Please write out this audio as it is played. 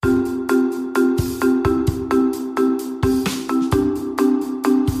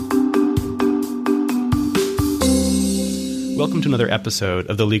Welcome to another episode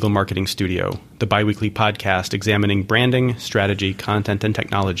of the Legal Marketing Studio, the biweekly podcast examining branding, strategy, content, and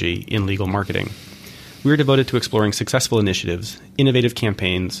technology in legal marketing. We are devoted to exploring successful initiatives, innovative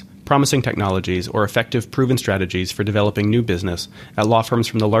campaigns, promising technologies, or effective proven strategies for developing new business at law firms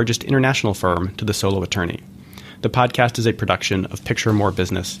from the largest international firm to the solo attorney. The podcast is a production of Picture More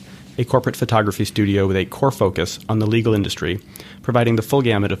Business, a corporate photography studio with a core focus on the legal industry, providing the full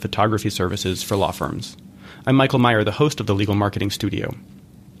gamut of photography services for law firms. I'm Michael Meyer, the host of the Legal Marketing Studio.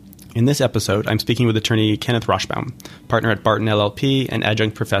 In this episode, I'm speaking with attorney Kenneth Roshbaum, partner at Barton LLP and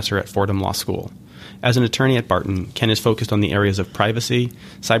adjunct professor at Fordham Law School. As an attorney at Barton, Ken is focused on the areas of privacy,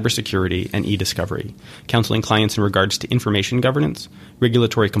 cybersecurity, and e-discovery, counseling clients in regards to information governance,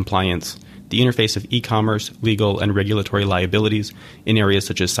 regulatory compliance, the interface of e-commerce, legal, and regulatory liabilities in areas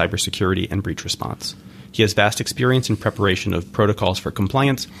such as cybersecurity and breach response. He has vast experience in preparation of protocols for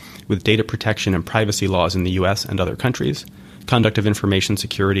compliance with data protection and privacy laws in the U.S. and other countries, conduct of information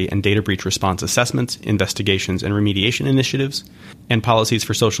security and data breach response assessments, investigations, and remediation initiatives, and policies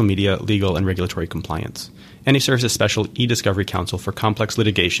for social media, legal, and regulatory compliance. And he serves as special e-discovery counsel for complex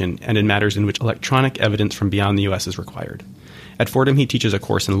litigation and in matters in which electronic evidence from beyond the U.S. is required. At Fordham, he teaches a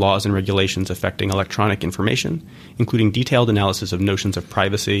course in laws and regulations affecting electronic information, including detailed analysis of notions of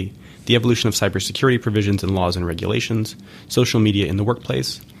privacy, the evolution of cybersecurity provisions in laws and regulations, social media in the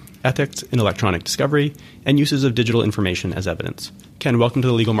workplace, ethics in electronic discovery, and uses of digital information as evidence. Ken, welcome to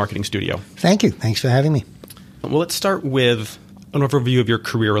the Legal Marketing Studio. Thank you. Thanks for having me. Well, let's start with an overview of your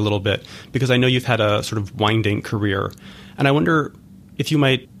career a little bit, because I know you've had a sort of winding career. And I wonder if you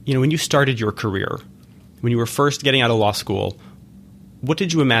might, when you started your career, when you were first getting out of law school, what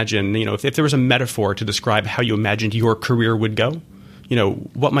did you imagine, if there was a metaphor to describe how you imagined your career would go,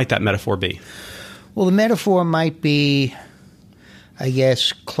 what might that metaphor be? Well, the metaphor might be, I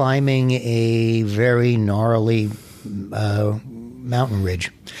guess, climbing a very gnarly mountain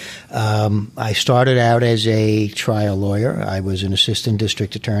ridge. I started out as a trial lawyer. I was an assistant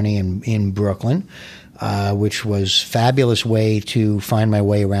district attorney in Brooklyn, which was a fabulous way to find my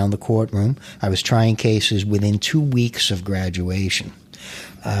way around the courtroom. I was trying cases within 2 weeks of graduation,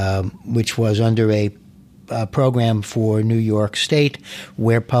 which was under a program for New York State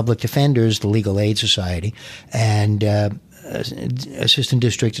where public defenders, the Legal Aid Society, and assistant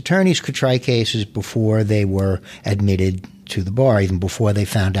district attorneys could try cases before they were admitted to the bar, even before they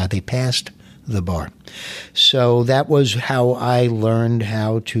found out they passed the bar. So that was how I learned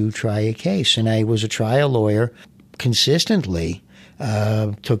how to try a case. And I was a trial lawyer consistently,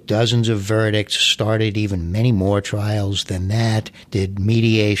 took dozens of verdicts, started even many more trials than that, did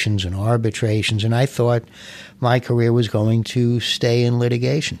mediations and arbitrations, and I thought my career was going to stay in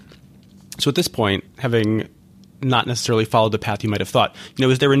litigation. So at this point, having not necessarily followed the path you might have thought,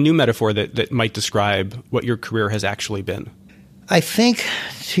 is there a new metaphor that might describe what your career has actually been? I think,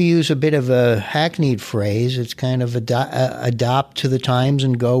 to use a bit of a hackneyed phrase, it's kind of adopt to the times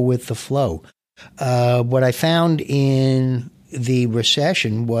and go with the flow. What I found in the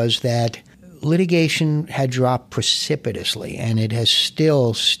recession was that litigation had dropped precipitously, and it has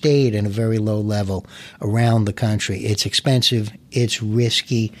still stayed at a very low level around the country. It's expensive. It's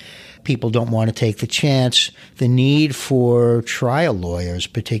risky. People don't want to take the chance. The need for trial lawyers,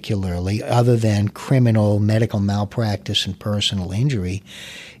 particularly, other than criminal, medical malpractice, and personal injury,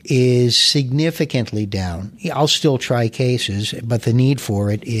 is significantly down. I'll still try cases, but the need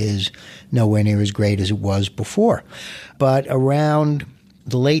for it is nowhere near as great as it was before. But around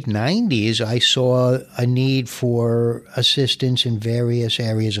the late 90s, I saw a need for assistance in various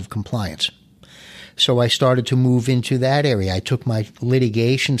areas of compliance. So I started to move into that area. I took my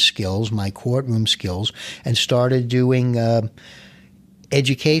litigation skills, my courtroom skills, and started doing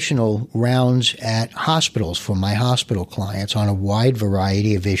educational rounds at hospitals for my hospital clients on a wide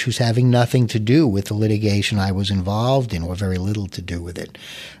variety of issues having nothing to do with the litigation I was involved in, or very little to do with it.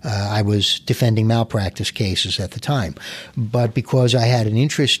 I was defending malpractice cases at the time. But because I had an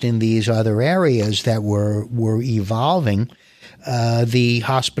interest in these other areas that were evolving, the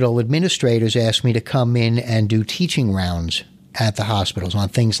hospital administrators asked me to come in and do teaching rounds at the hospitals on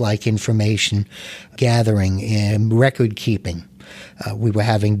things like information gathering and record keeping. We were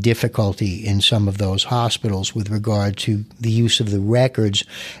having difficulty in some of those hospitals with regard to the use of the records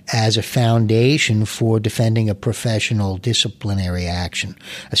as a foundation for defending a professional disciplinary action,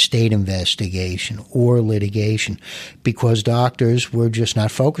 a state investigation, or litigation, because doctors were just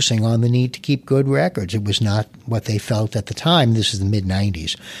not focusing on the need to keep good records. It was not what they felt at the time, this is the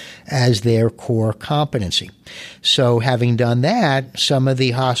mid-90s, as their core competency. So having done that, some of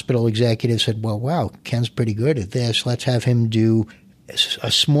the hospital executives said, well, wow, Ken's pretty good at this. Let's have him do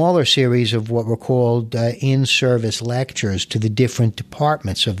a smaller series of what were called in-service lectures to the different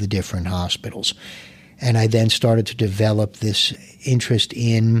departments of the different hospitals. And I then started to develop this interest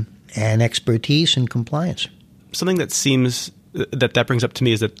in and expertise in compliance. Something that seems that brings up to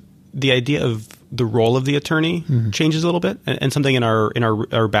me is that the idea of the role of the attorney changes a little bit. And something in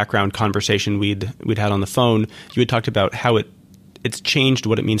our background conversation we'd had on the phone, you had talked about how it's changed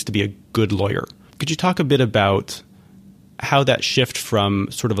what it means to be a good lawyer. Could you talk a bit about how that shift from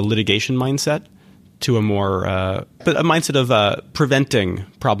sort of a litigation mindset to a more but a mindset of preventing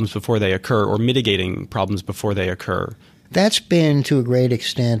problems before they occur or mitigating problems before they occur? That's been, to a great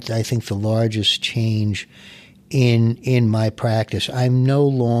extent, I think, the largest change in my practice. I'm no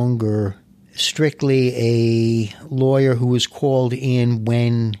longer strictly a lawyer who is called in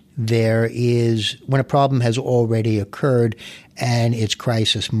when a problem has already occurred and it's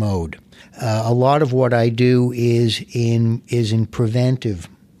crisis mode. A lot of what I do is in preventive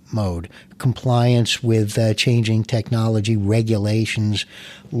mode, compliance with changing technology, regulations,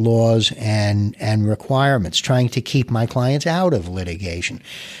 laws, and requirements, trying to keep my clients out of litigation.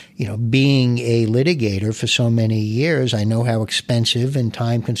 Being a litigator for so many years, I know how expensive and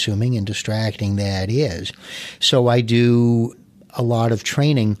time-consuming and distracting that is. So I do a lot of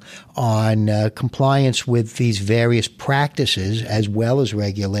training on compliance with these various practices as well as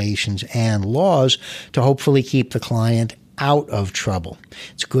regulations and laws to hopefully keep the client out of trouble.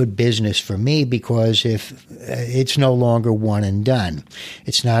 It's good business for me because if it's no longer one and done.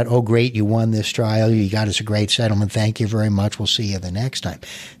 It's not, oh, great, you won this trial, you got us a great settlement, thank you very much, we'll see you the next time.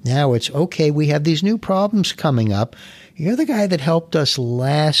 Now it's, okay, we have these new problems coming up. You're the guy that helped us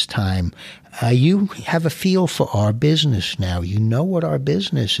last time. You have a feel for our business now. You know what our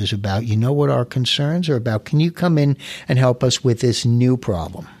business is about. You know what our concerns are about. Can you come in and help us with this new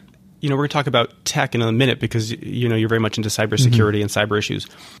problem? We're going to talk about tech in a minute because, you're very much into cybersecurity and cyber issues.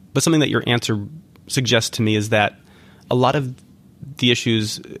 But something that your answer suggests to me is that a lot of the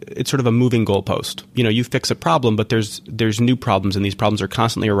issues, it's sort of a moving goalpost. You fix a problem, but there's new problems, and these problems are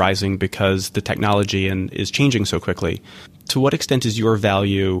constantly arising because the technology is changing so quickly. To what extent is your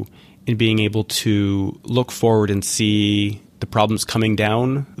value in being able to look forward and see the problems coming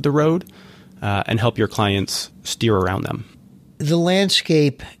down the road and help your clients steer around them? The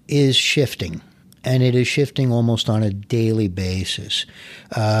landscape is shifting, and it is shifting almost on a daily basis.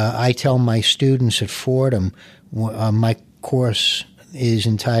 I tell my students at Fordham, my course is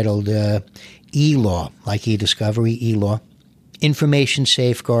entitled E-Law, like e-discovery, E-Law, Information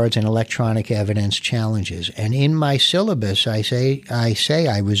Safeguards and Electronic Evidence Challenges. And in my syllabus, I say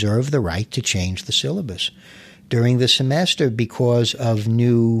I reserve the right to change the syllabus during the semester because of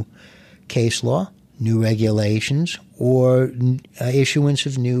new case law, new regulations, or issuance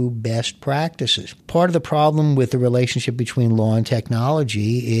of new best practices. Part of the problem with the relationship between law and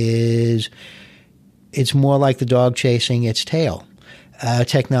technology is it's more like the dog chasing its tail.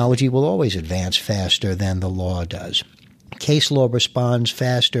 Technology will always advance faster than the law does. Case law responds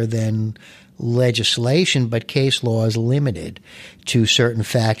faster than legislation, but case law is limited to certain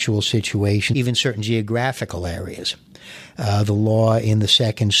factual situations, even certain geographical areas. The law in the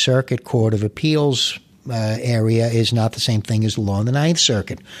Second Circuit Court of Appeals area is not the same thing as the law in the Ninth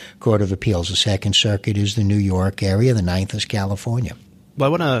Circuit Court of Appeals. The Second Circuit is the New York area. The Ninth is California. Well,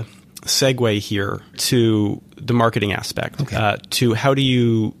 I want to segue here to the marketing aspect, to how do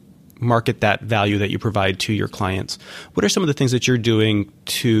you market that value that you provide to your clients? What are some of the things that you're doing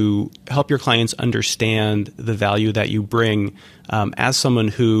to help your clients understand the value that you bring as someone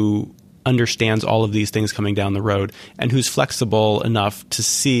who understands all of these things coming down the road and who's flexible enough to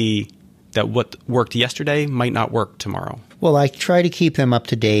see that what worked yesterday might not work tomorrow? Well, I try to keep them up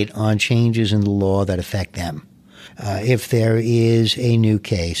to date on changes in the law that affect them. If there is a new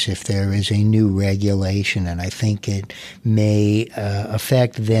case, if there is a new regulation, and I think it may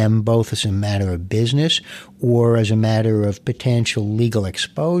affect them both as a matter of business or as a matter of potential legal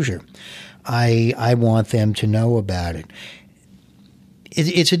exposure, I want them to know about it.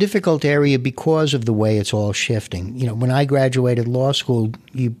 It's a difficult area because of the way it's all shifting. When I graduated law school,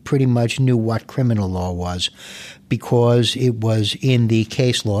 you pretty much knew what criminal law was because it was in the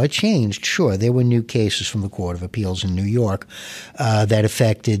case law. It changed, sure. There were new cases from the Court of Appeals in New York that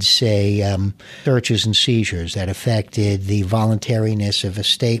affected, say, searches and seizures, that affected the voluntariness of a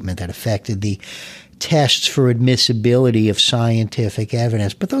statement, that affected the tests for admissibility of scientific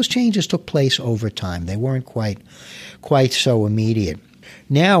evidence. But those changes took place over time. They weren't quite so immediate.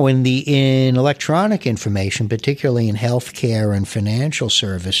 Now, in electronic information, particularly in healthcare and financial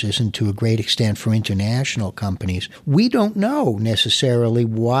services, and to a great extent for international companies, we don't know necessarily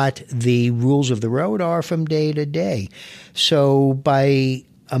what the rules of the road are from day to day. So by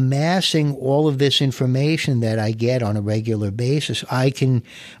amassing all of this information that I get on a regular basis,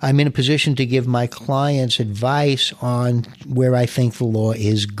 I'm in a position to give my clients advice on where I think the law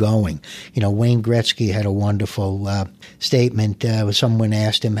is going. Wayne Gretzky had a wonderful statement. Someone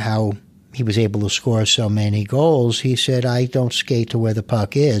asked him how he was able to score so many goals. He said, "I don't skate to where the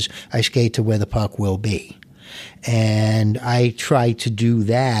puck is. I skate to where the puck will be." And I try to do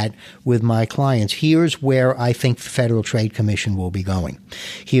that with my clients. Here's where I think the Federal Trade Commission will be going.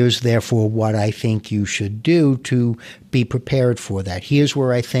 Here's, therefore, what I think you should do to be prepared for that. Here's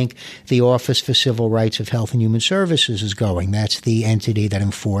where I think the Office for Civil Rights of Health and Human Services is going. That's the entity that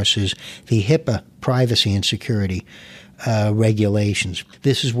enforces the HIPAA privacy and security regulations.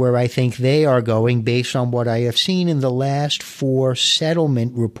 This is where I think they are going based on what I have seen in the last 4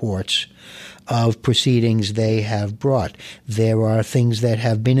 settlement reports of proceedings they have brought. There are things that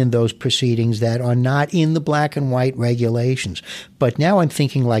have been in those proceedings that are not in the black and white regulations. But now I'm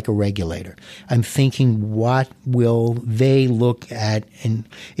thinking like a regulator. I'm thinking, what will they look at, and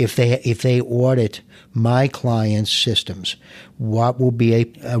if they audit my clients' systems, what will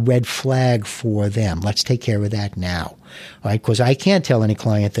be a red flag for them? Let's take care of that now. All right, because I can't tell any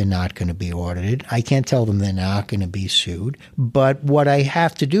client they're not going to be audited. I can't tell them they're not going to be sued. But what I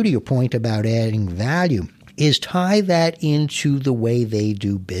have to do, to your point about adding value, is tie that into the way they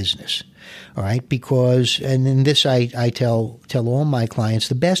do business. All right, because, and in this I tell all my clients,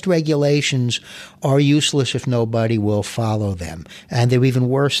 the best regulations are useless if nobody will follow them. And they're even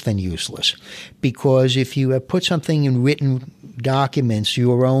worse than useless. Because if you have put something in written documents,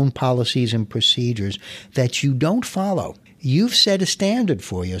 your own policies and procedures, that you don't follow, you've set a standard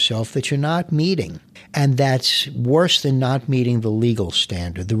for yourself that you're not meeting. And that's worse than not meeting the legal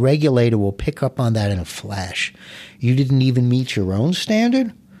standard. The regulator will pick up on that in a flash. You didn't even meet your own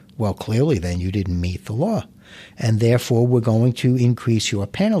standard? Well, clearly then you didn't meet the law. And therefore we're going to increase your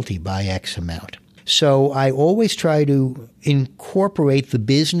penalty by X amount. So I always try to incorporate the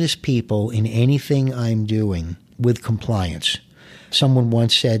business people in anything I'm doing with compliance. Someone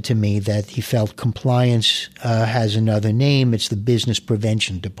once said to me that he felt compliance has another name. It's the Business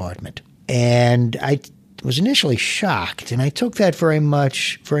Prevention Department. And I was initially shocked, and I took that very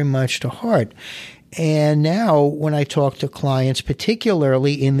much to heart. And now when I talk to clients,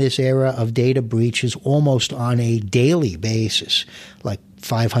 particularly in this era of data breaches almost on a daily basis, like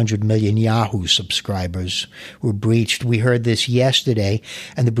 500 million Yahoo subscribers were breached. We heard this yesterday,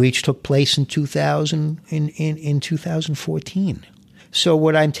 and the breach took place in 2014. So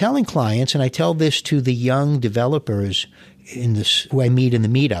what I'm telling clients, and I tell this to the young developers who I meet in the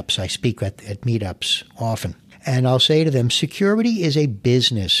meetups, I speak at meetups often, and I'll say to them, security is a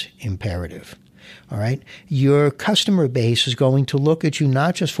business imperative. All right. Your customer base is going to look at you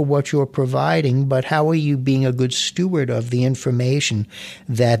not just for what you're providing, but how are you being a good steward of the information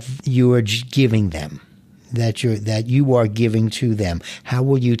that you are giving them, that you are giving to them. How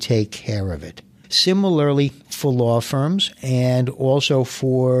will you take care of it? Similarly, for law firms and also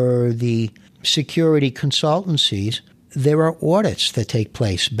for the security consultancies, there are audits that take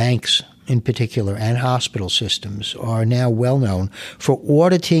place. Banks in particular, and hospital systems are now well known for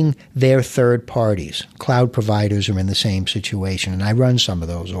auditing their third parties. Cloud providers are in the same situation, and I run some of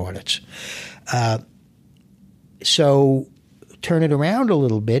those audits. So turn it around a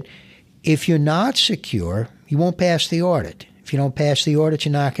little bit. If you're not secure, you won't pass the audit. If you don't pass the audit,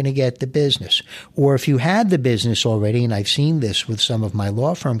 you're not going to get the business. Or if you had the business already, and I've seen this with some of my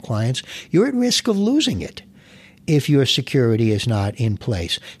law firm clients, you're at risk of losing it if your security is not in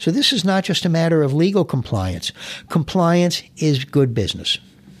place. So this is not just a matter of legal compliance. Compliance is good business.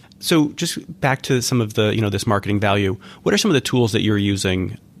 So just back to some of the, this marketing value, what are some of the tools that you're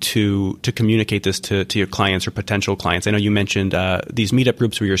using to communicate this to your clients or potential clients? I know you mentioned these meetup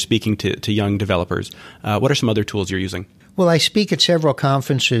groups where you're speaking to young developers. What are some other tools you're using? Well, I speak at several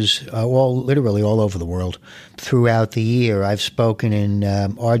conferences, literally all over the world throughout the year. I've spoken in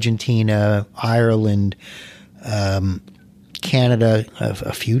Argentina, Ireland, Canada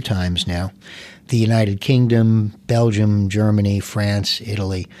a few times now, the United Kingdom, Belgium, Germany, France,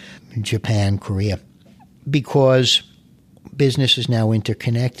 Italy, Japan, Korea, because business is now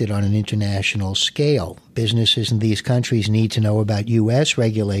interconnected on an international scale. Businesses in these countries need to know about U.S.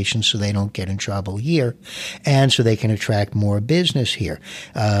 regulations so they don't get in trouble here, and so they can attract more business here,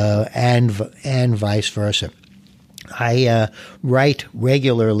 and vice versa. I write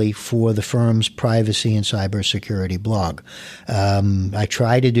regularly for the firm's privacy and cybersecurity blog. I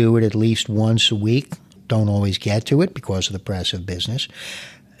try to do it at least once a week. Don't always get to it because of the press of business.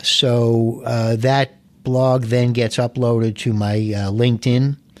 So that blog then gets uploaded to my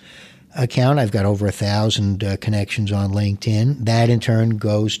LinkedIn account. I've got over 1,000 connections on LinkedIn. That in turn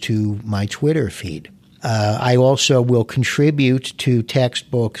goes to my Twitter feed. I also will contribute to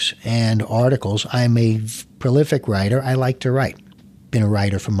textbooks and articles. I'm a prolific writer. I like to write. Been a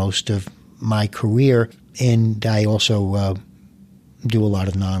writer for most of my career, and I also do a lot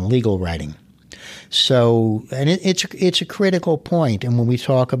of non-legal writing. So, and it's a critical point. And when we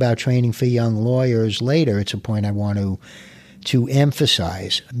talk about training for young lawyers later, it's a point I want to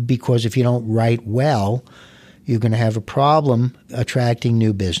emphasize, because if you don't write well, you're going to have a problem attracting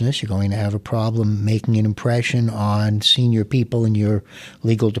new business. You're going to have a problem making an impression on senior people in your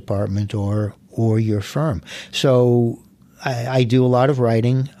legal department or your firm. So I do a lot of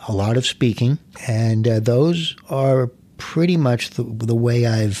writing, a lot of speaking, and those are pretty much the way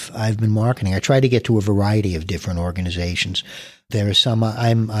I've been marketing. I try to get to a variety of different organizations. There are some.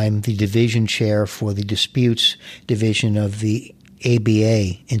 I'm the division chair for the disputes division of the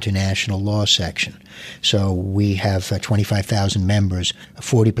ABA International Law Section. So we have 25,000 members,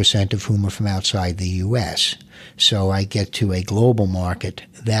 40% of whom are from outside the U.S. So I get to a global market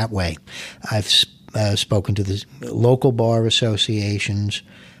that way. I've spoken to the local bar associations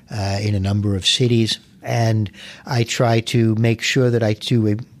in a number of cities, and I try to make sure that I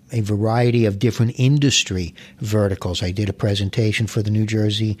do a variety of different industry verticals. I did a presentation for the New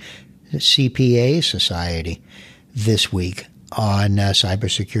Jersey CPA Society this week on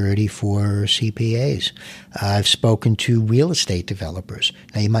cybersecurity for CPAs. I've spoken to real estate developers.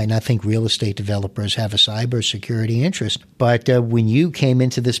 Now, you might not think real estate developers have a cybersecurity interest, but when you came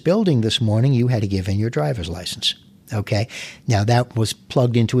into this building this morning, you had to give in your driver's license. Okay? Now, that was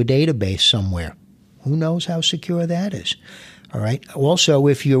plugged into a database somewhere. Who knows how secure that is? All right. Also,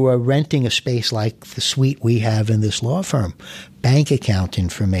 if you are renting a space like the suite we have in this law firm, bank account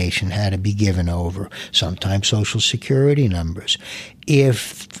information had to be given over, sometimes Social Security numbers.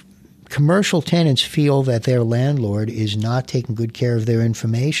 If commercial tenants feel that their landlord is not taking good care of their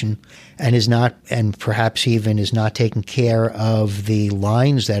information and perhaps even is not taking care of the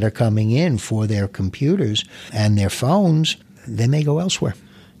lines that are coming in for their computers and their phones, they may go elsewhere.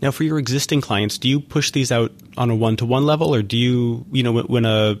 Now, for your existing clients, do you push these out on a one-to-one level, or do you, when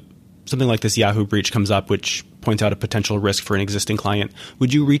something like this Yahoo breach comes up, which points out a potential risk for an existing client,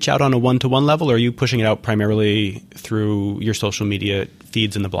 would you reach out on a one-to-one level, or are you pushing it out primarily through your social media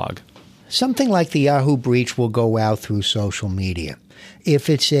feeds in the blog? Something like the Yahoo breach will go out through social media. If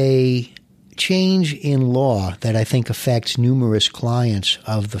it's a change in law that I think affects numerous clients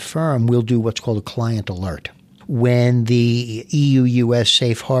of the firm, we'll do what's called a client alert. When the EU-US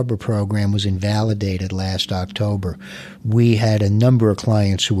Safe Harbor program was invalidated last October, we had a number of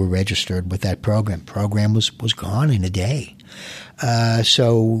clients who were registered with that program. Program was gone in a day.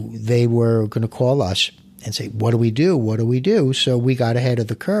 So they were going to call us and say, what do we do? What do we do? So we got ahead of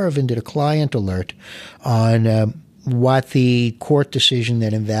the curve and did a client alert on what the court decision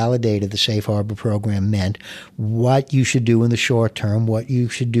that invalidated the Safe Harbor program meant, what you should do in the short term, what you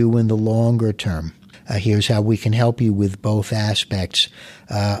should do in the longer term. Here's how we can help you with both aspects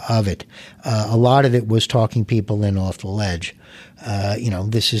of it. A lot of it was talking people in off the ledge.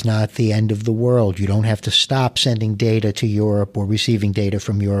 This is not the end of the world. You don't have to stop sending data to Europe or receiving data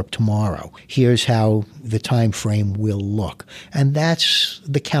from Europe tomorrow. Here's how the time frame will look. And that's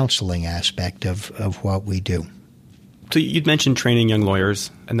the counseling aspect of what we do. So you'd mentioned training young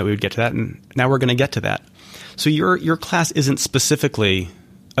lawyers and that we would get to that, and now we're going to get to that. So your class isn't specifically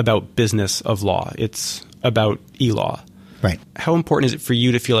about business of law. It's about e-law. Right. How important is it for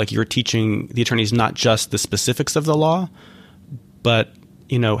you to feel like you're teaching the attorneys not just the specifics of the law, but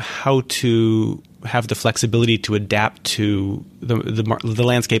how to have the flexibility to adapt to the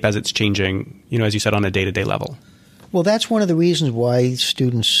landscape as it's changing, as you said, on a day-to-day level? Well, that's one of the reasons why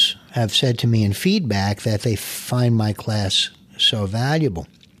students have said to me in feedback that they find my class so valuable.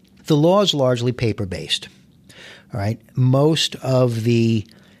 The law is largely paper-based. All right. Most of the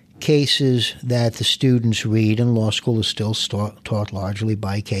cases that the students read, and law school is still taught largely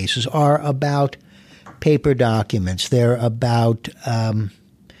by cases, are about paper documents. They're about, and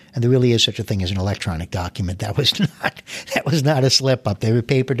there really is such a thing as an electronic document. That was not a slip up. There were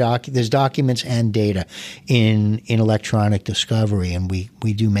paper there's documents and data in electronic discovery, and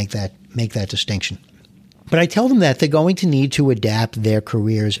we do make that distinction. But I tell them that they're going to need to adapt their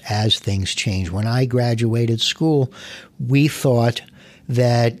careers as things change. When I graduated school, we thought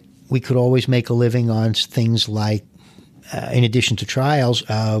that we could always make a living on things like in addition to trials,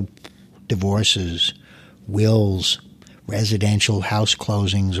 divorces, wills, residential house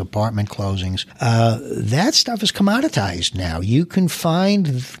closings, apartment closings. That stuff is commoditized now. You can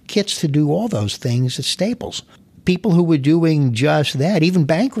find kits to do all those things at Staples. People who were doing just that, even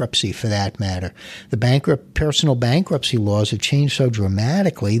bankruptcy for that matter. The personal bankruptcy laws have changed so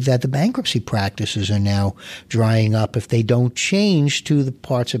dramatically that the bankruptcy practices are now drying up if they don't change to the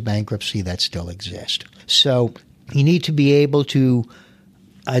parts of bankruptcy that still exist. So you need to be able to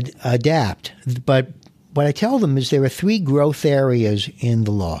adapt. But what I tell them is there are 3 growth areas in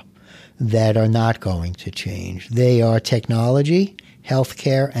the law that are not going to change. They are technology,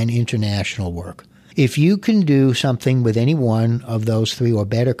 healthcare, and international work. If you can do something with any one of those 3 or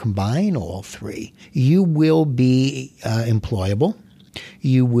better combine all 3, you will be employable.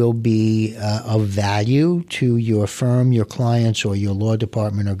 You will be of value to your firm, your clients, or your law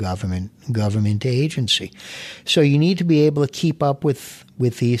department or government agency. So you need to be able to keep up with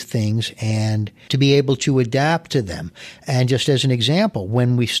these things and to be able to adapt to them. And just as an example,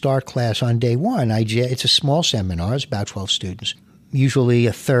 when we start class on day 1, it's a small seminar. It's about 12 students. Usually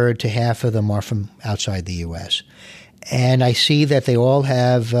a third to half of them are from outside the U.S. And I see that they all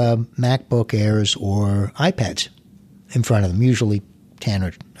have MacBook Airs or iPads in front of them, usually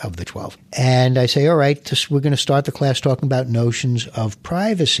 10 of the 12. And I say, all right, we're going to start the class talking about notions of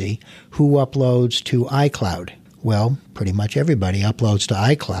privacy. Who uploads to iCloud? Well, pretty much everybody uploads to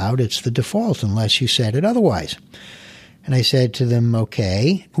iCloud. It's the default unless you set it otherwise. And I said to them,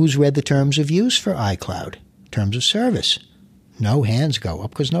 okay, who's read the terms of use for iCloud? Terms of service. No hands go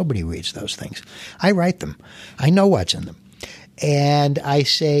up because nobody reads those things. I write them. I know what's in them. And I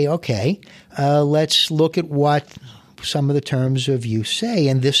say, okay, let's look at what some of the terms of use say.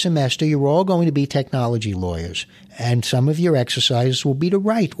 And this semester, you're all going to be technology lawyers. And some of your exercises will be to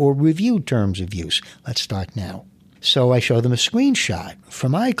write or review terms of use. Let's start now. So I show them a screenshot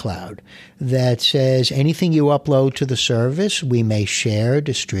from iCloud that says anything you upload to the service, we may share,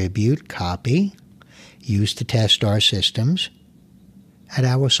 distribute, copy, use to test our systems at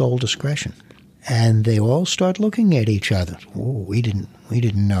our sole discretion. And they all start looking at each other. Oh, we didn't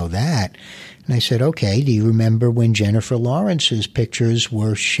know that. And I said, okay, do you remember when Jennifer Lawrence's pictures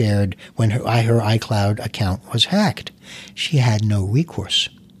were shared when her iCloud account was hacked? She had no recourse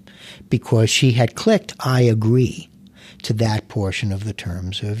because she had clicked I agree to that portion of the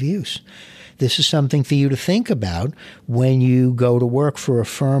terms of use. This is something for you to think about when you go to work for a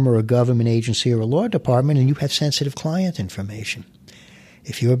firm or a government agency or a law department and you have sensitive client information.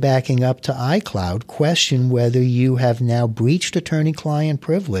 If you're backing up to iCloud, question whether you have now breached attorney-client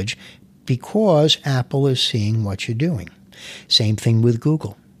privilege because Apple is seeing what you're doing. Same thing with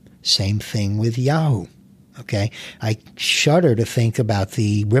Google. Same thing with Yahoo. Okay? I shudder to think about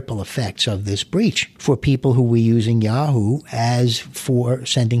the ripple effects of this breach for people who were using Yahoo as for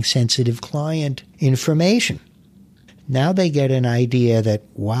sending sensitive client information. Now they get an idea that,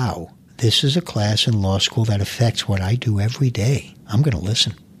 wow, this is a class in law school that affects what I do every day. I'm going to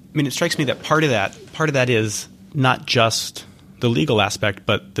listen. I mean, it strikes me that part of that is not just the legal aspect,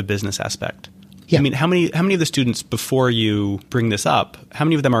 but the business aspect. Yeah. I mean, how many of the students, before you bring this up, how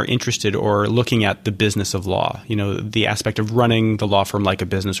many of them are interested or looking at the business of law? You know, the aspect of running the law firm like a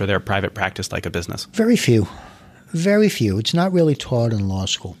business or their private practice like a business? Very few. Very few. It's not really taught in law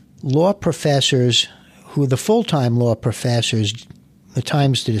school. Law professors, who are the full-time law professors, the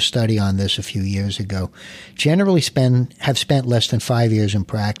Times did a study on this a few years ago, generally have spent less than 5 years in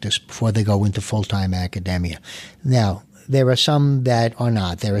practice before they go into full-time academia. Now, there are some that are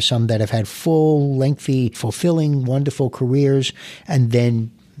not. There are some that have had full, lengthy, fulfilling, wonderful careers and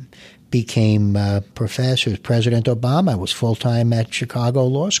then became professors. President Obama was full-time at Chicago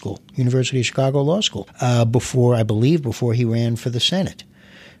Law School, University of Chicago Law School, before he ran for the Senate.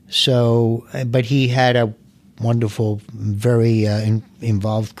 So, but he had a wonderful, very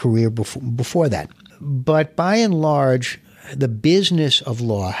involved career before that. But by and large, the business of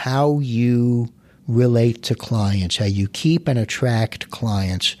law, how you relate to clients, how you keep and attract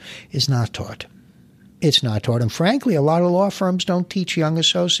clients, is not taught. It's not taught. And frankly, a lot of law firms don't teach young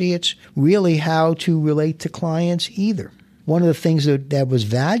associates really how to relate to clients either. One of the things that was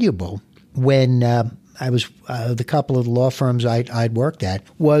valuable when I was the couple of law firms I'd worked at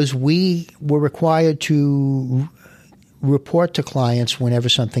was we were required to report to clients whenever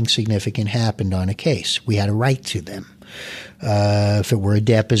something significant happened on a case. We had a right to them. If it were a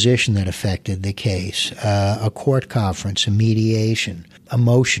deposition that affected the case, a court conference, a mediation, a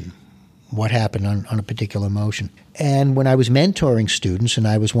motion, what happened on a particular motion. And when I was mentoring students, and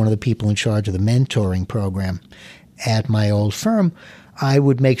I was one of the people in charge of the mentoring program at my old firm, I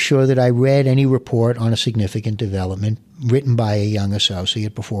would make sure that I read any report on a significant development written by a young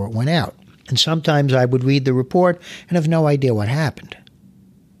associate before it went out. And sometimes I would read the report and have no idea what happened.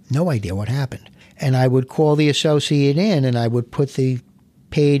 No idea what happened. And I would call the associate in and I would put the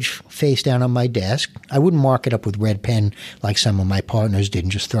page face down on my desk. I wouldn't mark it up with red pen like some of my partners did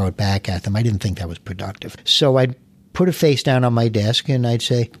and just throw it back at them. I didn't think that was productive. So I'd put it face down on my desk and I'd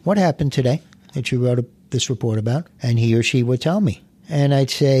say, what happened today that you wrote this report about? And he or she would tell me. And I'd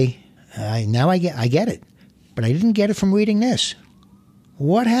say, now I get it. But I didn't get it from reading this.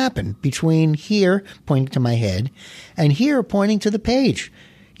 What happened between here, pointing to my head, and here, pointing to the page?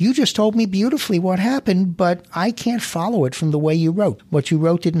 You just told me beautifully what happened, but I can't follow it from the way you wrote. What you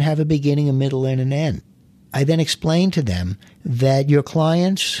wrote didn't have a beginning, a middle, and an end. I then explained to them that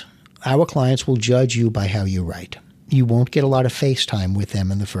our clients will judge you by how you write. You won't get a lot of face time with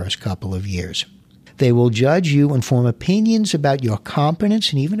them in the first couple of years. They will judge you and form opinions about your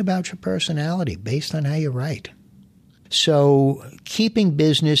competence and even about your personality based on how you write. So keeping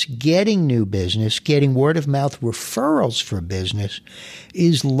business, getting new business, getting word-of-mouth referrals for business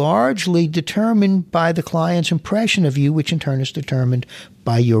is largely determined by the client's impression of you, which in turn is determined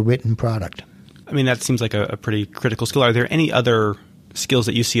by your written product. I mean, that seems like a pretty critical skill. Are there any other skills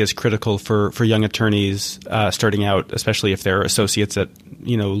that you see as critical for young attorneys starting out, especially if they're associates at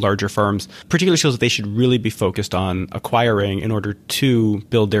larger firms, particular skills that they should really be focused on acquiring in order to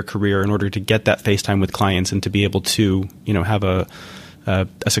build their career, in order to get that face time with clients and to be able to have a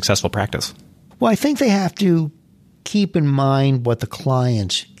successful practice? Well, I think they have to keep in mind what the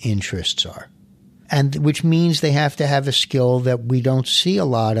client's interests are, and which means they have to have a skill that we don't see a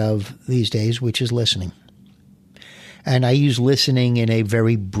lot of these days, which is listening. And I use listening in a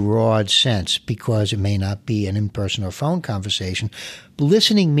very broad sense because it may not be an in-person or phone conversation. But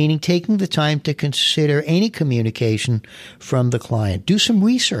listening meaning taking the time to consider any communication from the client. Do some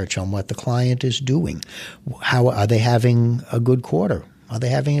research on what the client is doing. How are they having a good quarter? Are they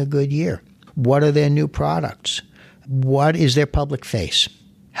having a good year? What are their new products? What is their public face?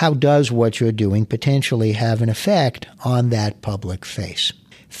 How does what you're doing potentially have an effect on that public face?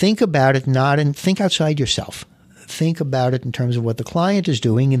 Think about it think outside yourself. Think about it in terms of what the client is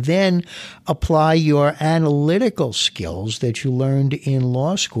doing, and then apply your analytical skills that you learned in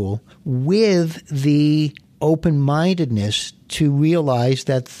law school with the open-mindedness to realize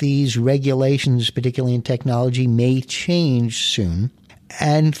that these regulations, particularly in technology, may change soon.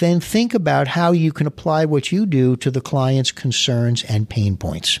 And then think about how you can apply what you do to the client's concerns and pain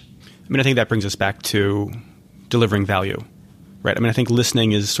points. I mean, I think that brings us back to delivering value, right? I mean, I think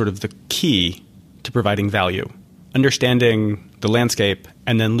listening is sort of the key to providing value. Understanding the landscape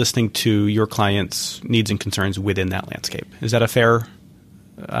and then listening to your client's needs and concerns within that landscape. Is that a fair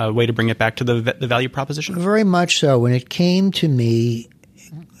way to bring it back to the value proposition? Very much so. When it came to me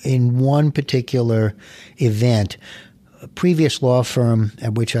in one particular event, a previous law firm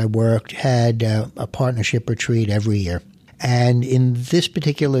at which I worked had a partnership retreat every year. And in this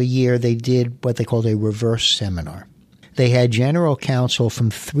particular year, they did what they called a reverse seminar. They had general counsel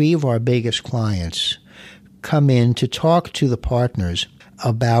from 3 of our biggest clients come in to talk to the partners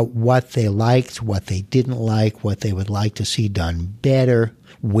about what they liked, what they didn't like, what they would like to see done better,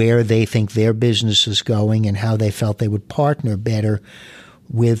 where they think their business is going, and how they felt they would partner better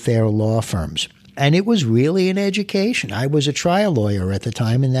with their law firms. And it was really an education. I was a trial lawyer at the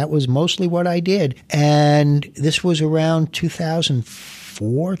time, and that was mostly what I did. And this was around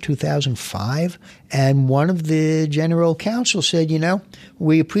 2004, 2005. And one of the general counsel said,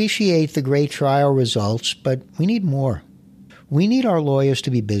 we appreciate the great trial results, but we need more. We need our lawyers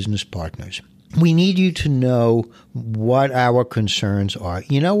to be business partners. We need you to know what our concerns are.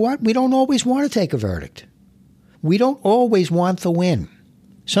 You know what? We don't always want to take a verdict. We don't always want the win.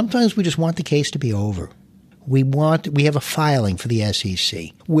 Sometimes we just want the case to be over. We have a filing for the SEC.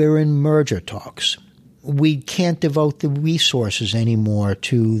 We're in merger talks. We can't devote the resources anymore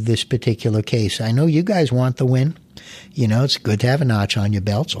to this particular case. I know you guys want the win. It's good to have a notch on your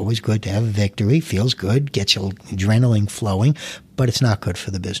belt. It's always good to have a victory. Feels good, gets your adrenaline flowing, but it's not good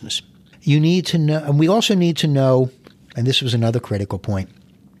for the business. You need to know, and we also need to know, and this was another critical point,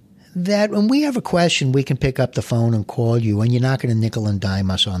 that when we have a question, we can pick up the phone and call you, and you're not going to nickel and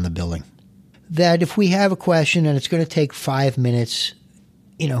dime us on the billing. That if we have a question and it's going to take 5 minutes,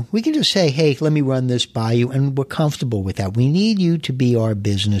 we can just say, hey, let me run this by you, and we're comfortable with that. We need you to be our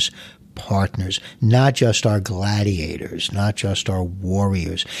business partners, not just our gladiators, not just our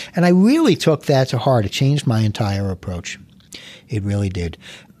warriors. And I really took that to heart. It changed my entire approach. It really did.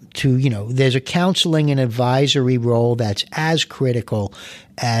 There's a counseling and advisory role that's as critical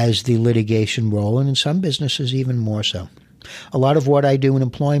as the litigation role, and in some businesses even more so. A lot of what I do in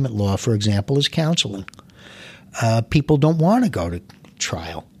employment law, for example, is counseling. people don't want to go to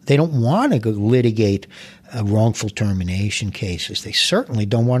trial. They don't want to go litigate wrongful termination cases. They certainly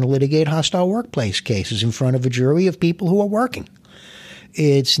don't want to litigate hostile workplace cases in front of a jury of people who are working.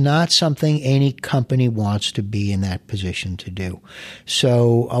 It's not something any company wants to be in that position to do.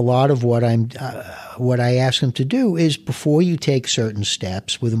 So a lot of what I ask them to do is, before you take certain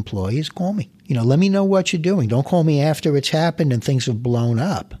steps with employees, call me. Let me know what you're doing. Don't call me after it's happened and things have blown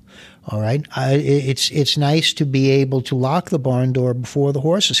up. All right. It's nice to be able to lock the barn door before the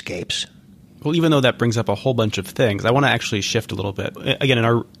horse escapes. Well, even though that brings up a whole bunch of things, I want to actually shift a little bit. Again,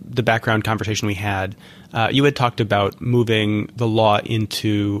 in the background conversation we had, you had talked about moving the law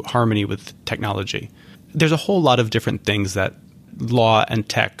into harmony with technology. There's a whole lot of different things that law and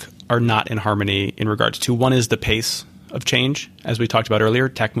tech are not in harmony in regards to. One is the pace of change. As we talked about earlier,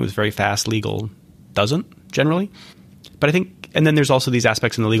 tech moves very fast, legal doesn't generally. But I think, and then there's also these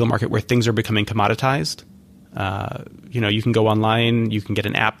aspects in the legal market where things are becoming commoditized. You can go online, you can get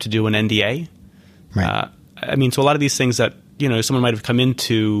an app to do an NDA. Right. So a lot of these things that, someone might have come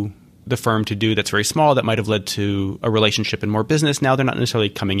into the firm to do that's very small, that might have led to a relationship and more business. Now they're not necessarily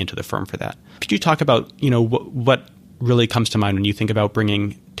coming into the firm for that. Could you talk about, what really comes to mind when you think about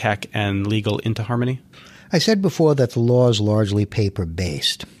bringing tech and legal into harmony? I said before that the law is largely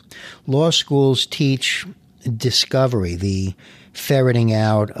paper-based. Law schools teach discovery, the ferreting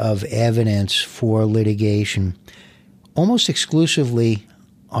out of evidence for litigation, almost exclusively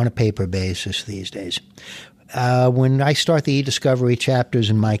on a paper basis these days. When I start the e-discovery chapters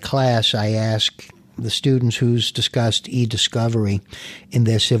in my class, I ask the students who's discussed e-discovery in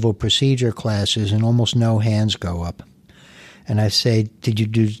their civil procedure classes, and almost no hands go up. And I say, did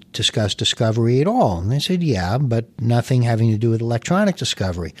you discuss discovery at all? And they said, yeah, but nothing having to do with electronic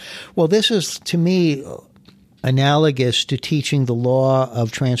discovery. Well, this is, to me, analogous to teaching the law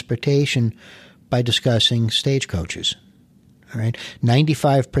of transportation by discussing stagecoaches. All right,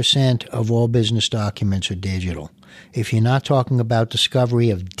 95% of all business documents are digital. If you're not talking about discovery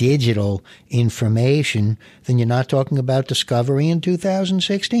of digital information, then you're not talking about discovery in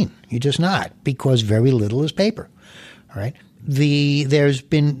 2016. You're just not, because very little is paper. All right, there's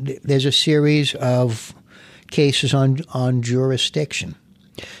a series of cases on jurisdiction.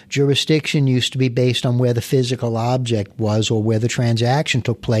 Jurisdiction used to be based on where the physical object was or where the transaction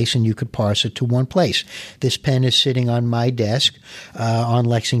took place, and you could parse it to one place. This pen is sitting on my desk on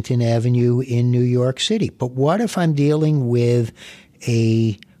Lexington Avenue in New York City. But what if I'm dealing with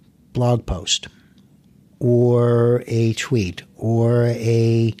a blog post or a tweet or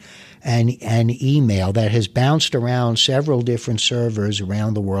an email that has bounced around several different servers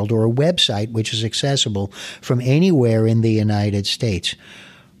around the world, or a website which is accessible from anywhere in the United States?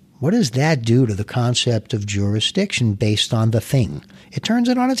 What does that do to the concept of jurisdiction based on the thing? It turns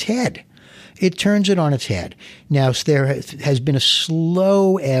it on its head. It turns it on its head. Now, there has been a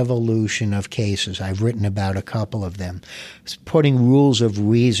slow evolution of cases. I've written about a couple of them, putting rules of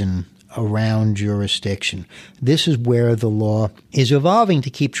reason around jurisdiction. This is where the law is evolving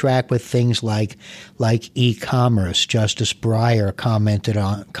to keep track with things like e-commerce. Justice Breyer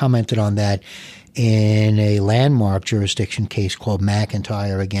commented on that in a landmark jurisdiction case called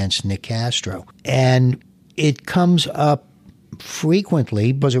McIntyre against Nick Castro. And it comes up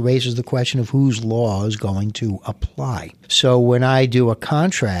frequently because it raises the question of whose law is going to apply. So when I do a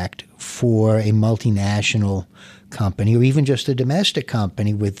contract for a multinational company or even just a domestic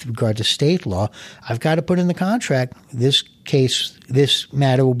company with regard to state law, I've got to put in the contract, this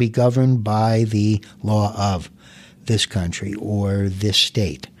matter will be governed by the law of this country or this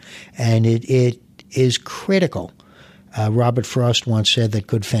state. And it is critical. Robert Frost once said that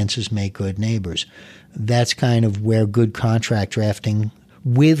good fences make good neighbors. That's kind of where good contract drafting,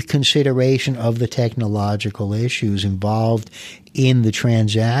 with consideration of the technological issues involved in the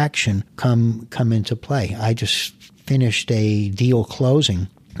transaction, come into play. I just finished a deal closing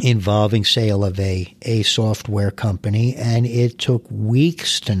involving sale of a software company, and it took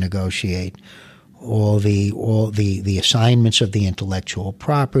weeks to negotiate all the assignments of the intellectual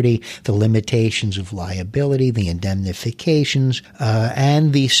property, the limitations of liability, the indemnifications,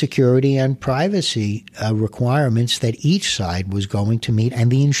 and the security and privacy requirements that each side was going to meet, and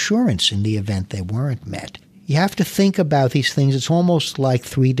the insurance in the event they weren't met. You have to think about these things. It's almost like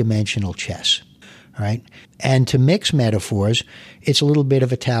three-dimensional chess, right? And to mix metaphors, it's a little bit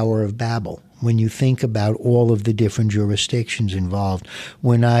of a Tower of Babel when you think about all of the different jurisdictions involved.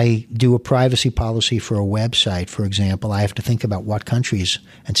 When I do a privacy policy for a website, for example, I have to think about what countries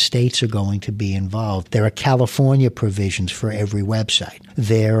and states are going to be involved. There are California provisions for every website.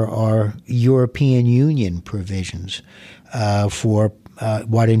 There are European Union provisions for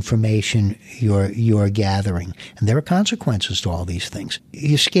what information you're gathering. And there are consequences to all these things.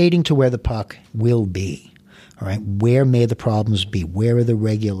 You're skating to where the puck will be. All right, where may the problems be? Where are the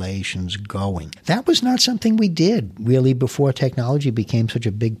regulations going? That was not something we did really before technology became such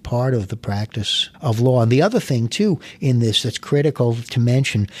a big part of the practice of law. And the other thing, too, in this that's critical to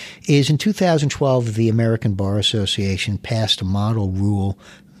mention is in 2012, the American Bar Association passed a model rule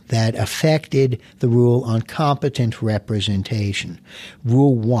that affected the rule on competent representation.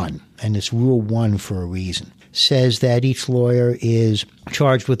 Rule 1, and it's Rule 1 for a reason, says that each lawyer is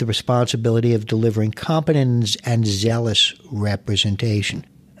charged with the responsibility of delivering competent and zealous representation.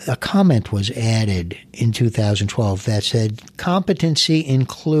 A comment was added in 2012 that said competency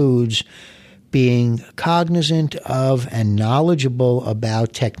includes being cognizant of and knowledgeable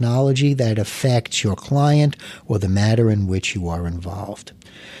about technology that affects your client or the matter in which you are involved.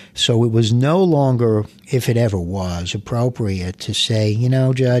 So it was no longer, if it ever was, appropriate to say, you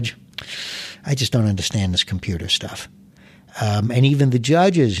know, Judge, I just don't understand this computer stuff. And even the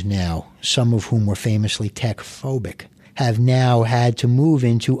judges now, some of whom were famously tech-phobic, have now had to move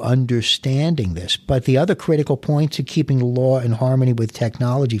into understanding this. But the other critical point to keeping the law in harmony with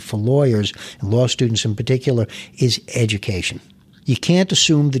technology for lawyers, and law students in particular, is education. You can't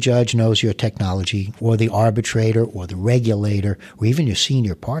assume the judge knows your technology, or the arbitrator, or the regulator, or even your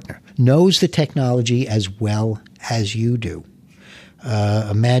senior partner knows the technology as well as you do.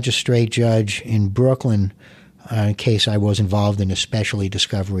 A magistrate judge in Brooklyn, in a case I was involved in, especially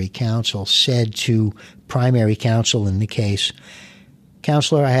discovery counsel, said to primary counsel in the case,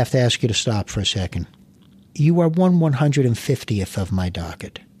 "Counselor, I have to ask you to stop for a second. You are 1/150th of my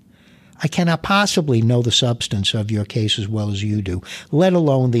docket. I cannot possibly know the substance of your case as well as you do, let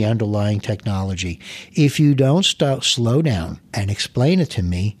alone the underlying technology. If you don't slow down and explain it to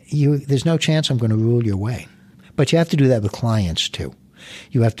me, there's no chance I'm going to rule your way." But you have to do that with clients, too.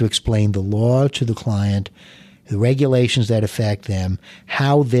 You have to explain the law to the client, the regulations that affect them,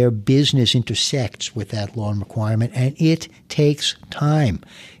 how their business intersects with that law and requirement, and it takes time.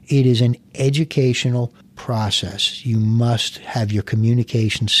 It is an educational process. You must have your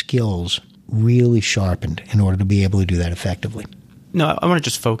communication skills really sharpened in order to be able to do that effectively. No, I want to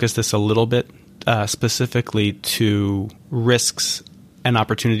just focus this a little bit specifically to risks and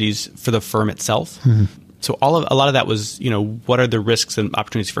opportunities for the firm itself. Mm-hmm. So a lot of that was, what are the risks and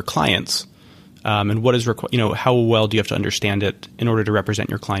opportunities for clients, and what is how well do you have to understand it in order to represent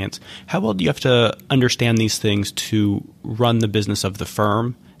your clients? How well do you have to understand these things to run the business of the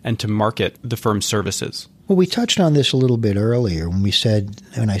firm and to market the firm's services? Well, we touched on this a little bit earlier when I said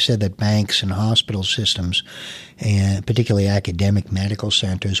that banks and hospital systems, and particularly academic medical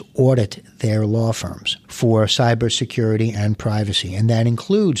centers, audit their law firms for cybersecurity and privacy. And that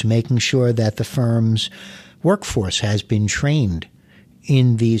includes making sure that the firm's workforce has been trained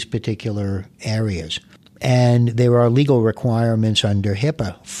in these particular areas. And there are legal requirements under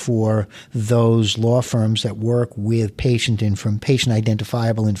HIPAA for those law firms that work with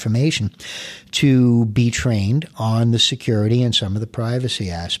patient-identifiable information to be trained on the security and some of the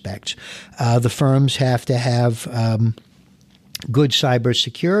privacy aspects. The firms have to have good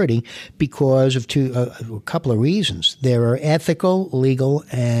cybersecurity because of a couple of reasons. There are ethical, legal,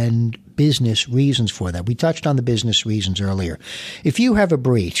 and business reasons for that. We touched on the business reasons earlier. If you have a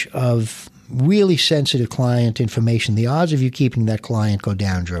breach of really sensitive client information, the odds of you keeping that client go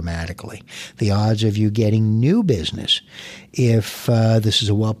down dramatically. The odds of you getting new business, if this is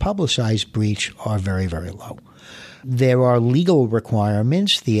a well-publicized breach, are very, very low. There are legal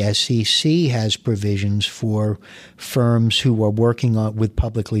requirements. The SEC has provisions for firms who are working with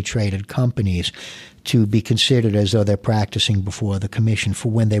publicly traded companies to be considered as though they're practicing before the commission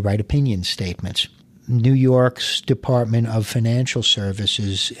for when they write opinion statements. New York's Department of Financial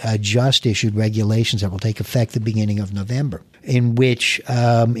Services just issued regulations that will take effect the beginning of November, in which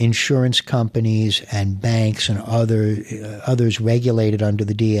insurance companies and banks and others regulated under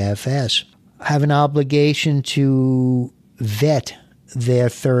the DFS have an obligation to vet their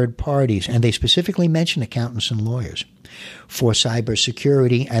third parties. And they specifically mention accountants and lawyers for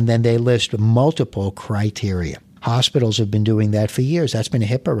cybersecurity, and then they list multiple criteria. Hospitals have been doing that for years. That's been a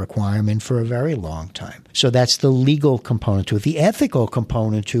HIPAA requirement for a very long time. So that's the legal component to it. The ethical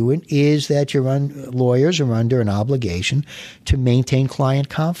component to it is that lawyers are under an obligation to maintain client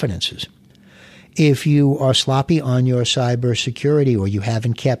confidences. If you are sloppy on your cybersecurity or you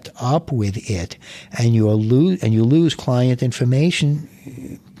haven't kept up with it and you lose client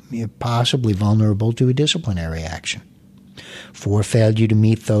information, you're possibly vulnerable to a disciplinary action for failure to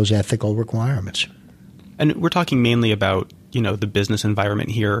meet those ethical requirements. And we're talking mainly about the business environment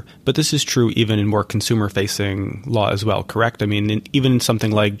here, but this is true even in more consumer-facing law as well, correct? I mean, even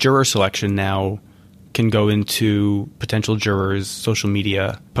something like juror selection now can go into potential jurors' social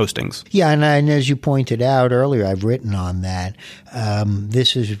media postings. Yeah, and as you pointed out earlier, I've written on that.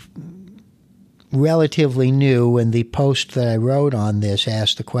 This is relatively new, and the post that I wrote on this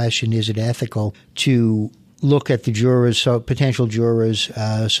asked the question, is it ethical to look at the potential jurors'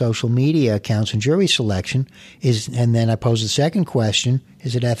 social media accounts and jury selection? And then I posed the second question,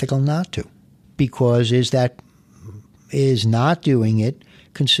 is it ethical not to? Because is not doing it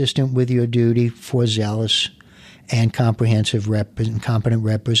consistent with your duty for zealous and comprehensive competent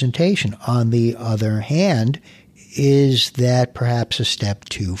representation? On the other hand, is that perhaps a step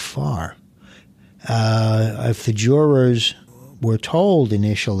too far? If the jurors were told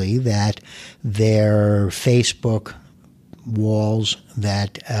initially that their Facebook walls,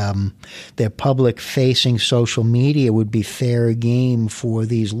 that their public-facing social media would be fair game for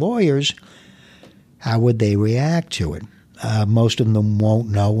these lawyers, how would they react to it? Most of them won't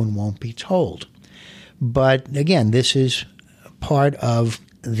know and won't be told. But again, this is part of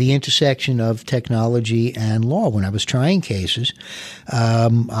the intersection of technology and law. When I was trying cases,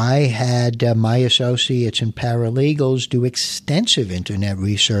 I had my associates and paralegals do extensive internet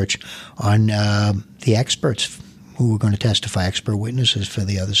research on the experts who were going to testify, expert witnesses for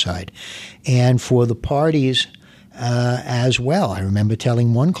the other side, and for the parties as well. I remember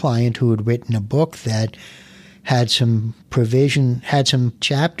telling one client who had written a book that had some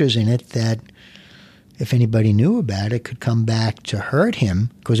chapters in it that, if anybody knew about it, could come back to hurt him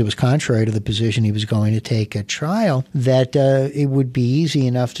because it was contrary to the position he was going to take at trial, that it would be easy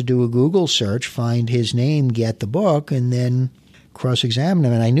enough to do a Google search, find his name, get the book, and then cross-examine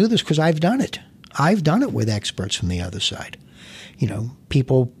him. And I knew this because I've done it. I've done it with experts from the other side.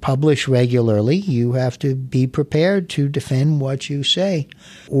 People publish regularly. You have to be prepared to defend what you say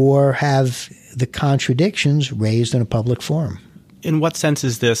or have the contradictions raised in a public forum. In what sense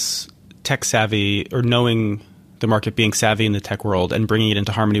is this tech savvy, or knowing the market, being savvy in the tech world and bringing it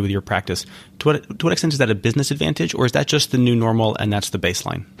into harmony with your practice, to what extent is that a business advantage, or is that just the new normal and that's the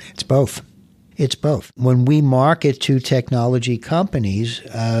baseline? It's both. It's both. When we market to technology companies,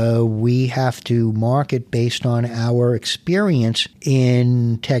 we have to market based on our experience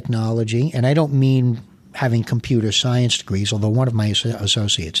in technology. And I don't mean having computer science degrees, although one of my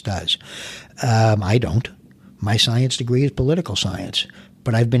associates does. I don't. My science degree is political science.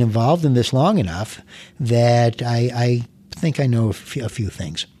 But I've been involved in this long enough that I think I know a few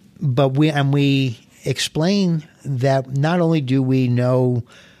things. But we explain that not only do we know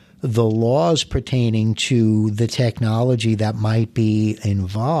the laws pertaining to the technology that might be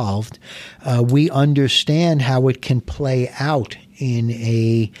involved, we understand how it can play out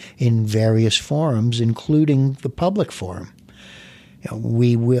in various forums, including the public forum.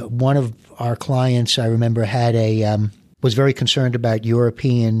 One of our clients, I remember, was very concerned about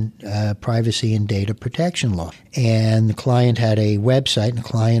European privacy and data protection law. And the client had a website, and the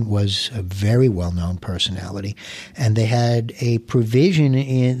client was a very well-known personality. And they had a provision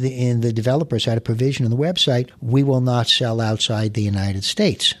in the developers had a provision in the website, we will not sell outside the United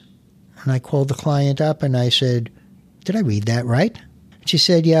States. And I called the client up and I said, did I read that right? And she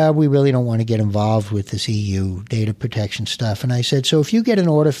said, yeah, we really don't want to get involved with this EU data protection stuff. And I said, so if you get an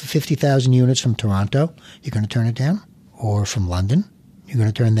order for 50,000 units from Toronto, you're going to turn it down? Or from London, you're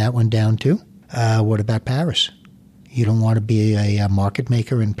going to turn that one down too? What about Paris? You don't want to be a market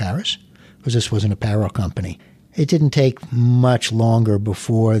maker in Paris? Because this was an apparel company. It didn't take much longer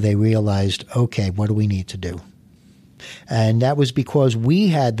before they realized, okay, what do we need to do? And that was because we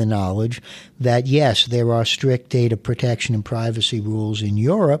had the knowledge that, yes, there are strict data protection and privacy rules in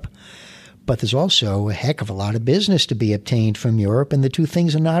Europe, but there's also a heck of a lot of business to be obtained from Europe, and the two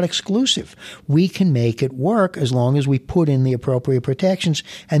things are not exclusive. We can make it work as long as we put in the appropriate protections,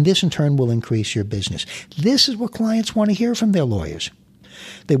 and this in turn will increase your business. This is what clients want to hear from their lawyers.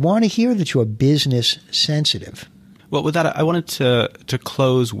 They want to hear that you're business sensitive. Well, with that, I wanted to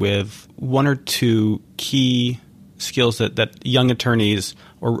close with one or two key skills that young attorneys,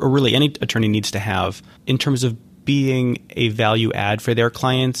 or really any attorney, needs to have in terms of being a value add for their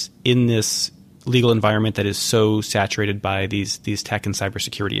clients in this legal environment that is so saturated by these tech and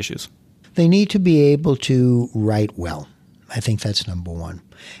cybersecurity issues. They need to be able to write well. I think that's number one.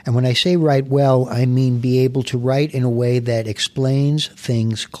 And when I say write well, I mean be able to write in a way that explains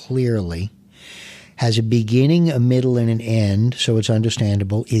things clearly, has a beginning, a middle, and an end, so it's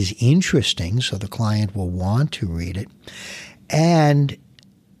understandable, is interesting, so the client will want to read it, and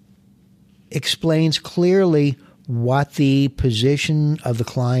explains clearly what the position of the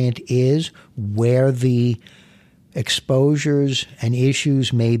client is, where the exposures and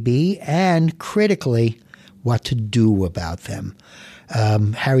issues may be, and critically, what to do about them.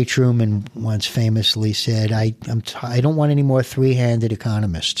 Harry Truman once famously said, I don't want any more three-handed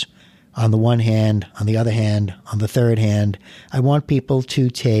economists. On the one hand, on the other hand, on the third hand, I want people to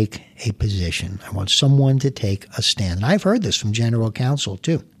take a position. I want someone to take a stand. And I've heard this from general counsel,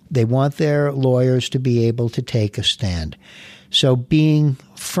 too. They want their lawyers to be able to take a stand. So being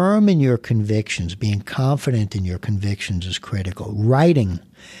firm in your convictions, being confident in your convictions is critical. Writing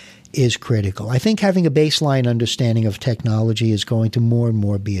is critical. I think having a baseline understanding of technology is going to more and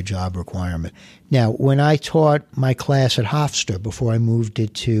more be a job requirement. Now, when I taught my class at Hofstra before I moved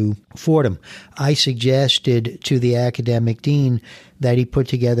it to Fordham, I suggested to the academic dean that he put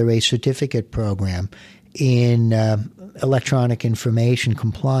together a certificate program in electronic information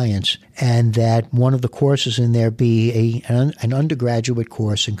compliance, and that one of the courses in there be an undergraduate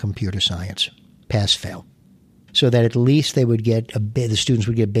course in computer science, pass-fail, so that at least they would get the students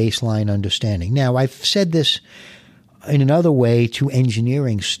would get baseline understanding. Now, I've said this in another way to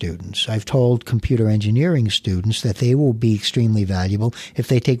engineering students. I've told computer engineering students that they will be extremely valuable if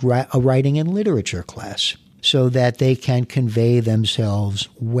they take a writing and literature class so that they can convey themselves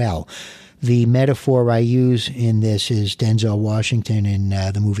well. The metaphor I use in this is Denzel Washington in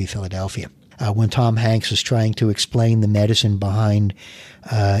the movie Philadelphia. When Tom Hanks is trying to explain the medicine behind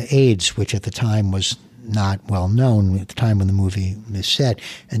AIDS, which at the time was not well known at the time when the movie is set,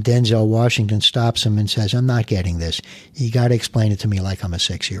 and Denzel Washington stops him and says, I'm not getting this. You got to explain it to me like I'm a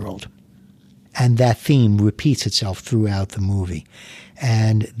 6-year-old. And that theme repeats itself throughout the movie.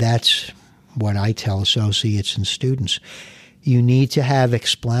 And that's what I tell associates and students. You need to have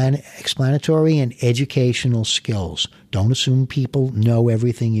explanatory and educational skills. Don't assume people know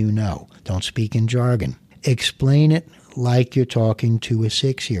everything you know. Don't speak in jargon. Explain it like you're talking to a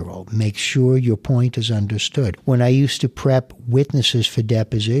 6-year-old. Make sure your point is understood. When I used to prep witnesses for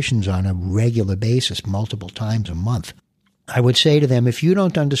depositions on a regular basis, multiple times a month, I would say to them, if you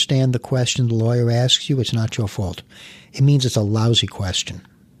don't understand the question the lawyer asks you, it's not your fault. It means it's a lousy question.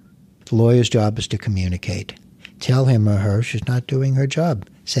 The lawyer's job is to communicate. Tell him or her she's not doing her job.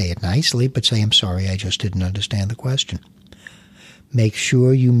 Say it nicely, but say, I'm sorry, I just didn't understand the question. Make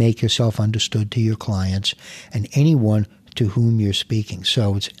sure you make yourself understood to your clients and anyone to whom you're speaking.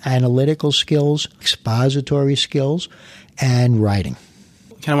 So it's analytical skills, expository skills, and writing.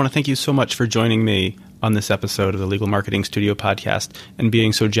 Ken, I want to thank you so much for joining me on this episode of the Legal Marketing Studio podcast and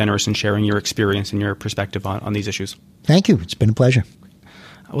being so generous in sharing your experience and your perspective on these issues. Thank you. It's been a pleasure.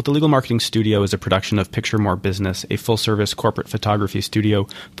 Well, the Legal Marketing Studio is a production of Picture More Business, a full-service corporate photography studio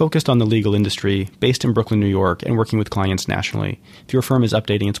focused on the legal industry, based in Brooklyn, New York, and working with clients nationally. If your firm is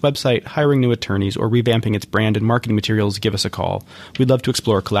updating its website, hiring new attorneys, or revamping its brand and marketing materials, give us a call. We'd love to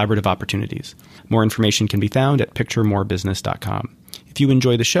explore collaborative opportunities. More information can be found at picturemorebusiness.com. If you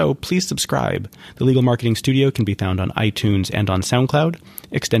enjoy the show, please subscribe. The Legal Marketing Studio can be found on iTunes and on SoundCloud.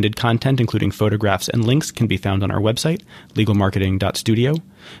 Extended content, including photographs and links, can be found on our website, legalmarketing.studio.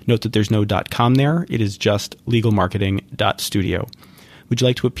 Note that there's no .com there. It is just legalmarketing.studio. Would you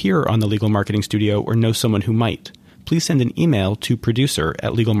like to appear on the Legal Marketing Studio or know someone who might? Please send an email to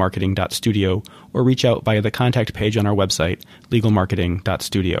producer@legalmarketing.studio or reach out via the contact page on our website,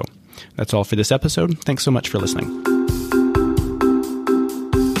 legalmarketing.studio. That's all for this episode. Thanks so much for listening.